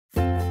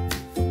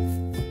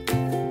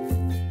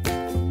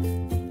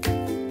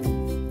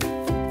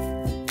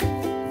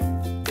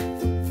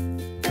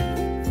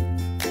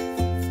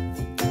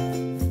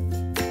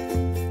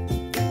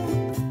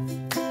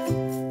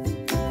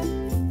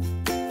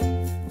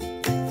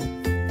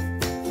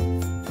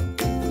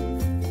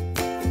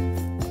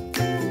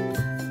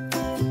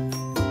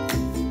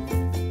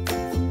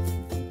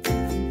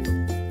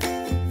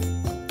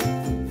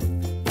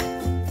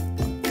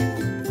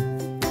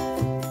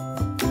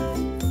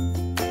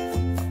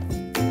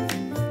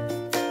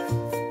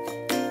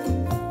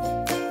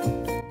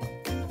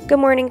Good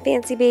morning,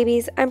 fancy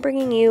babies. I'm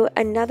bringing you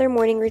another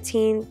morning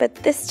routine, but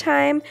this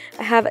time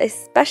I have a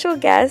special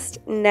guest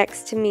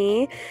next to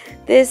me.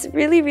 This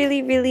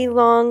really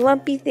long,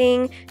 lumpy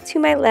thing to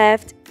my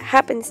left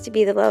happens to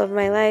be the love of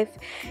my life,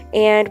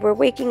 and we're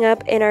waking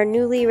up in our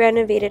newly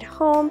renovated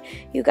home.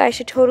 You guys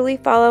should totally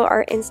follow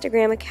our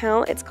Instagram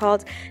account. It's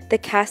called The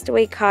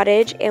Castaway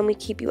Cottage, and we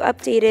keep you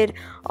updated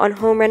on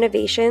home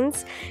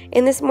renovations.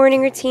 In this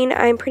morning routine,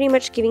 I'm pretty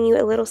much giving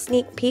you a little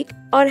sneak peek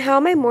on how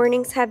my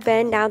mornings have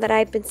been now that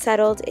I've been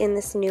settled in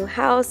this new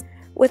house.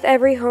 With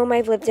every home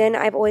I've lived in,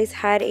 I've always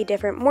had a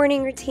different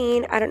morning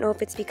routine. I don't know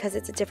if it's because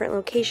it's a different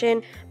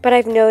location, but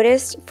I've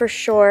noticed for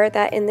sure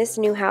that in this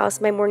new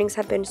house, my mornings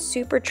have been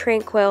super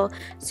tranquil,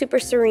 super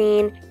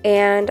serene,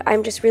 and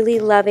I'm just really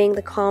loving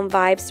the calm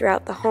vibes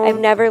throughout the home. I've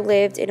never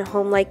lived in a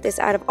home like this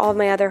out of all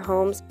my other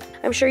homes.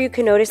 I'm sure you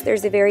can notice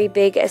there's a very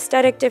big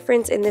aesthetic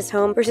difference in this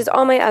home versus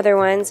all my other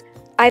ones.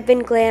 I've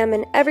been glam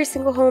in every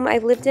single home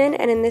I've lived in,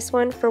 and in this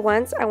one, for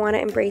once, I want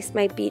to embrace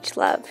my beach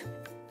love.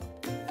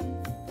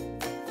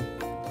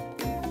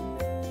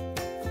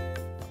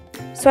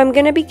 So I'm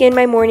going to begin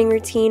my morning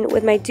routine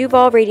with my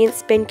Duval Radiant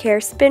Spin Care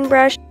Spin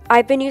Brush.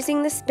 I've been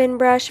using the spin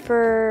brush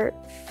for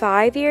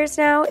 5 years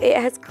now. It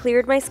has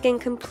cleared my skin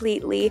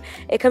completely.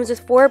 It comes with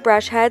 4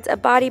 brush heads, a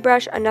body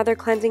brush, another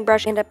cleansing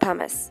brush, and a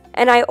pumice.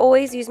 And I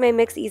always use my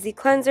Mix Easy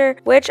Cleanser,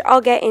 which I'll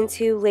get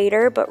into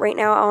later, but right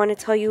now I want to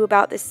tell you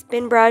about this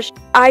spin brush.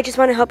 I just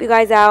want to help you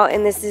guys out,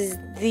 and this is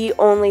the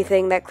only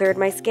thing that cleared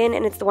my skin,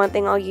 and it's the one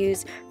thing I'll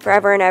use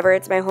forever and ever.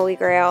 It's my holy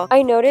grail.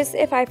 I notice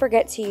if I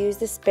forget to use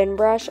the spin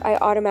brush, I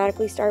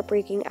automatically start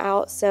breaking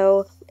out,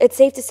 so it's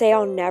safe to say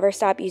I'll never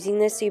stop using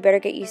this, so you better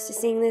get used to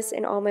seeing this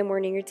in all my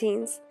morning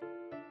routines.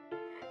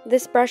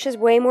 This brush is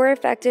way more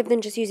effective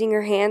than just using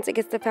your hands. It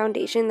gets the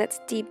foundation that's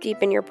deep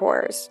in your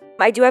pores.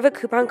 I do have a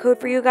coupon code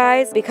for you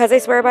guys because I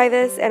swear by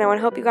this and I want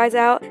to help you guys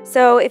out.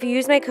 So if you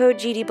use my code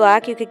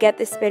GDBlack, you could get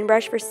this spin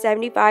brush for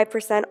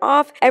 75%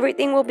 off.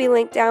 Everything will be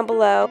linked down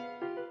below.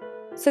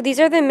 So these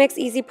are the Mix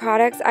Easy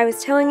products I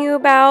was telling you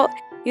about.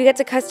 You get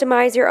to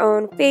customize your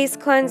own face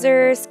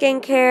cleanser,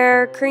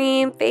 skincare,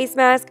 cream, face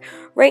mask.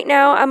 Right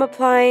now, I'm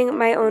applying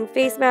my own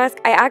face mask.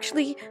 I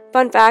actually,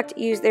 fun fact,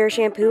 use their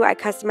shampoo. I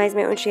customize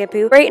my own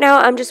shampoo. Right now,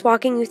 I'm just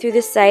walking you through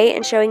the site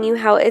and showing you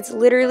how it's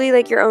literally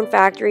like your own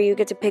factory. You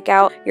get to pick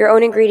out your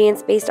own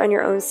ingredients based on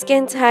your own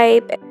skin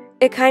type.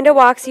 It kind of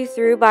walks you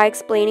through by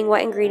explaining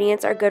what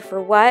ingredients are good for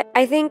what.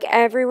 I think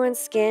everyone's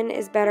skin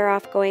is better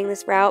off going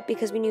this route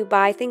because when you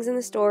buy things in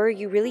the store,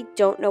 you really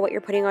don't know what you're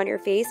putting on your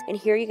face, and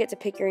here you get to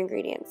pick your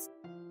ingredients.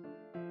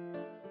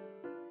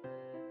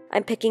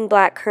 I'm picking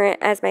blackcurrant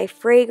as my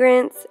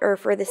fragrance or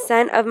for the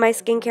scent of my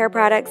skincare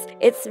products.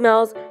 It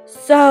smells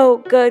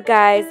so good,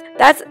 guys.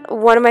 That's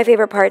one of my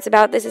favorite parts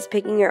about this is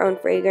picking your own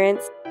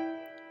fragrance.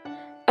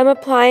 I'm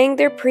applying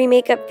their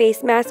pre-makeup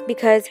face mask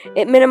because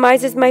it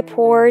minimizes my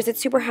pores, it's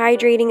super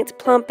hydrating, it's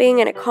plumping,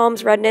 and it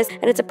calms redness,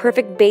 and it's a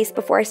perfect base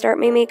before I start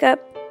my makeup.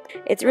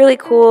 It's really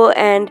cool,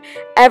 and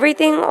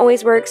everything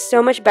always works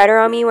so much better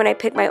on me when I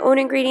pick my own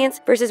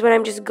ingredients versus when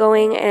I'm just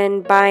going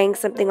and buying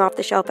something off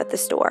the shelf at the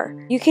store.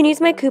 You can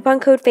use my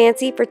coupon code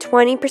FANCY for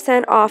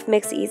 20% off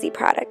Mix Easy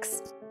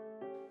products.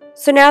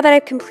 So now that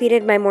I've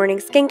completed my morning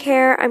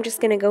skincare, I'm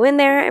just going to go in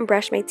there and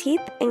brush my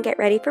teeth and get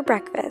ready for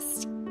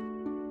breakfast.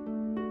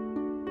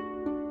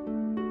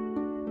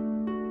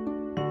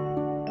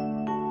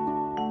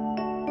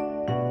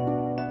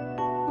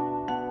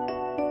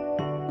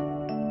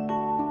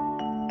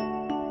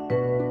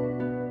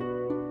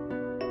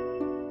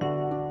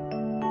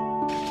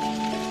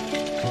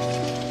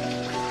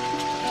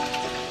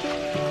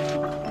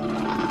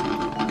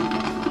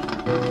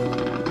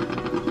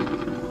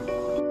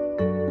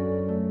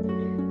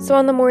 So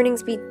on the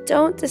mornings we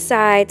don't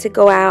decide to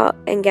go out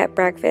and get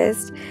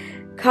breakfast,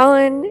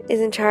 Colin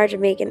is in charge of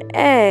making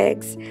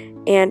eggs,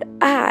 and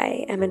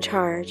I am in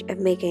charge of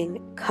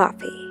making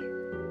coffee.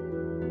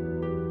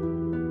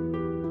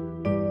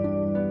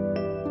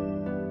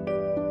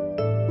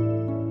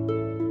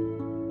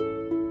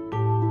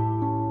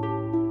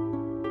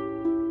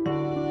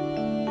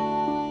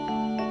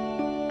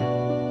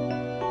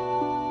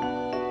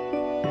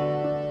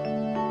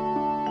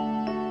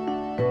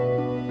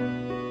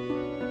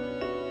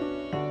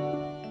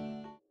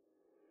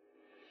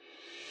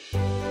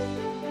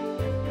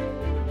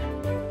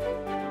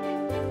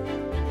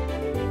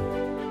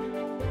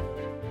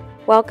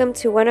 Welcome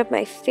to one of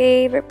my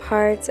favorite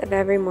parts of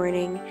every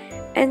morning,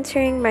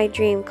 entering my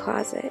dream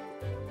closet.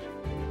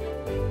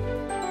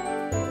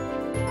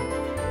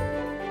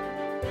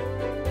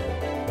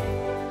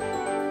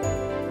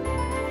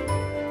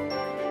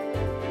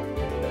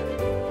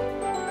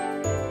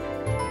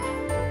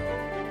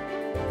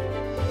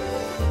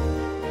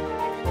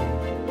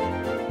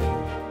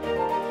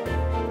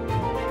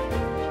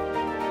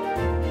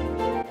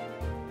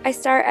 I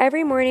start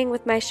every morning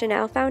with my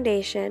Chanel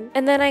foundation,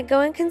 and then I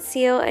go and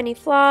conceal any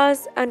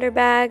flaws,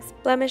 underbags,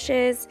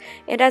 blemishes,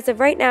 and as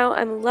of right now,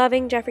 I'm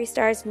loving Jeffree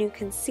Star's new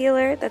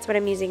concealer. That's what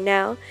I'm using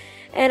now.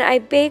 And I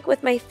bake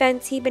with my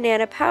Fenty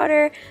banana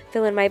powder,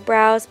 fill in my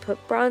brows,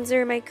 put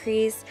bronzer in my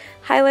crease,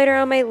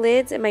 highlighter on my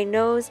lids and my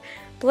nose,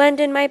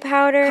 blend in my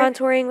powder,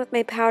 contouring with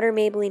my powder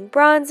Maybelline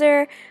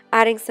bronzer,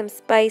 adding some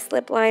Spice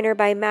lip liner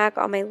by MAC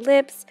on my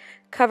lips,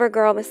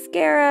 CoverGirl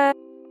mascara,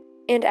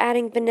 and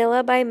adding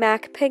Vanilla by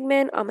MAC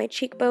pigment on my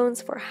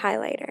cheekbones for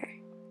highlighter.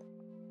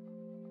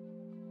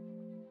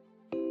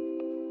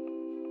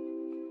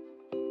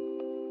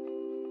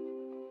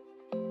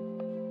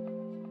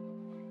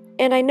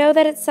 And I know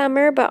that it's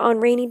summer, but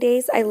on rainy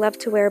days I love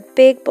to wear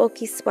big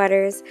bulky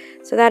sweaters,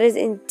 so that is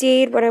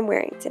indeed what I'm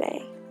wearing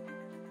today.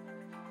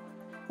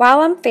 While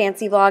I'm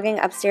fancy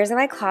vlogging upstairs in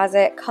my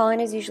closet,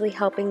 Colin is usually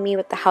helping me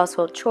with the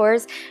household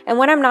chores, and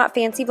when I'm not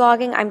fancy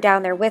vlogging, I'm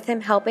down there with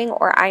him helping,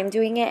 or I'm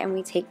doing it and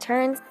we take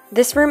turns.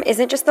 This room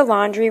isn't just the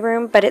laundry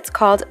room, but it's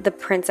called the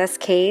Princess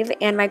Cave,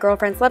 and my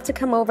girlfriends love to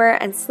come over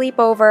and sleep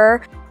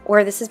over,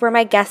 or this is where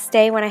my guests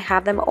stay when I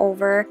have them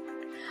over.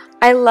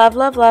 I love,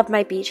 love, love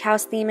my beach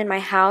house theme in my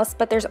house,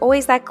 but there's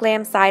always that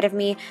glam side of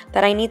me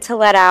that I need to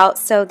let out,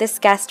 so this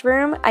guest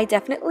room, I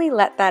definitely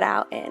let that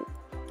out in.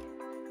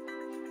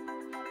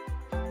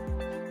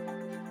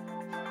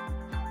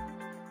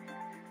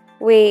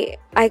 Wait,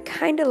 I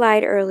kinda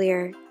lied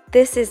earlier.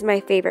 This is my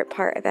favorite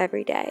part of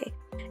every day,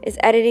 is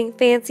editing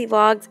fancy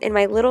vlogs in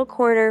my little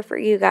corner for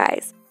you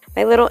guys,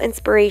 my little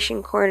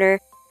inspiration corner.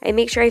 I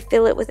make sure I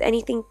fill it with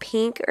anything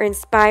pink or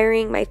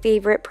inspiring, my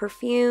favorite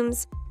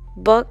perfumes,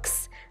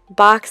 books,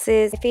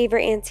 boxes, my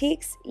favorite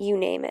antiques, you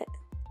name it.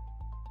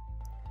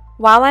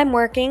 While I'm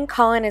working,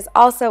 Colin is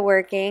also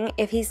working.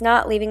 If he's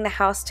not leaving the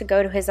house to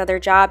go to his other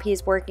job,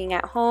 he's working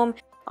at home.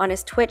 On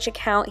his Twitch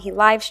account, he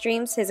live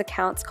streams. His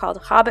account's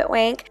called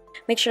Hobbitwank.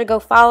 Make sure to go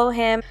follow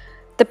him.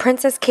 The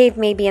Princess Cave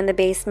may be in the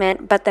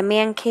basement, but the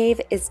man cave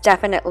is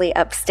definitely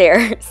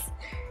upstairs.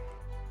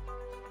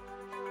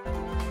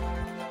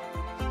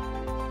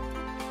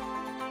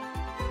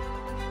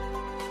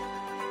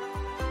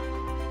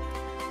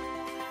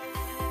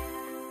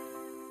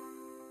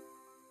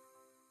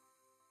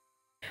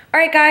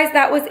 Alright guys,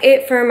 that was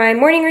it for my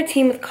morning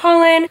routine with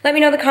Colin. Let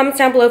me know in the comments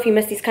down below if you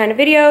miss these kind of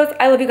videos.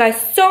 I love you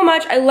guys so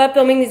much. I love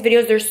filming these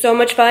videos. They're so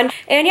much fun.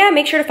 And yeah,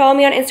 make sure to follow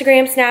me on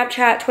Instagram,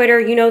 Snapchat, Twitter.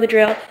 You know the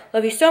drill.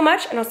 Love you so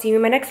much, and I'll see you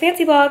in my next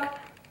fancy vlog.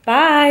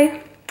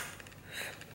 Bye!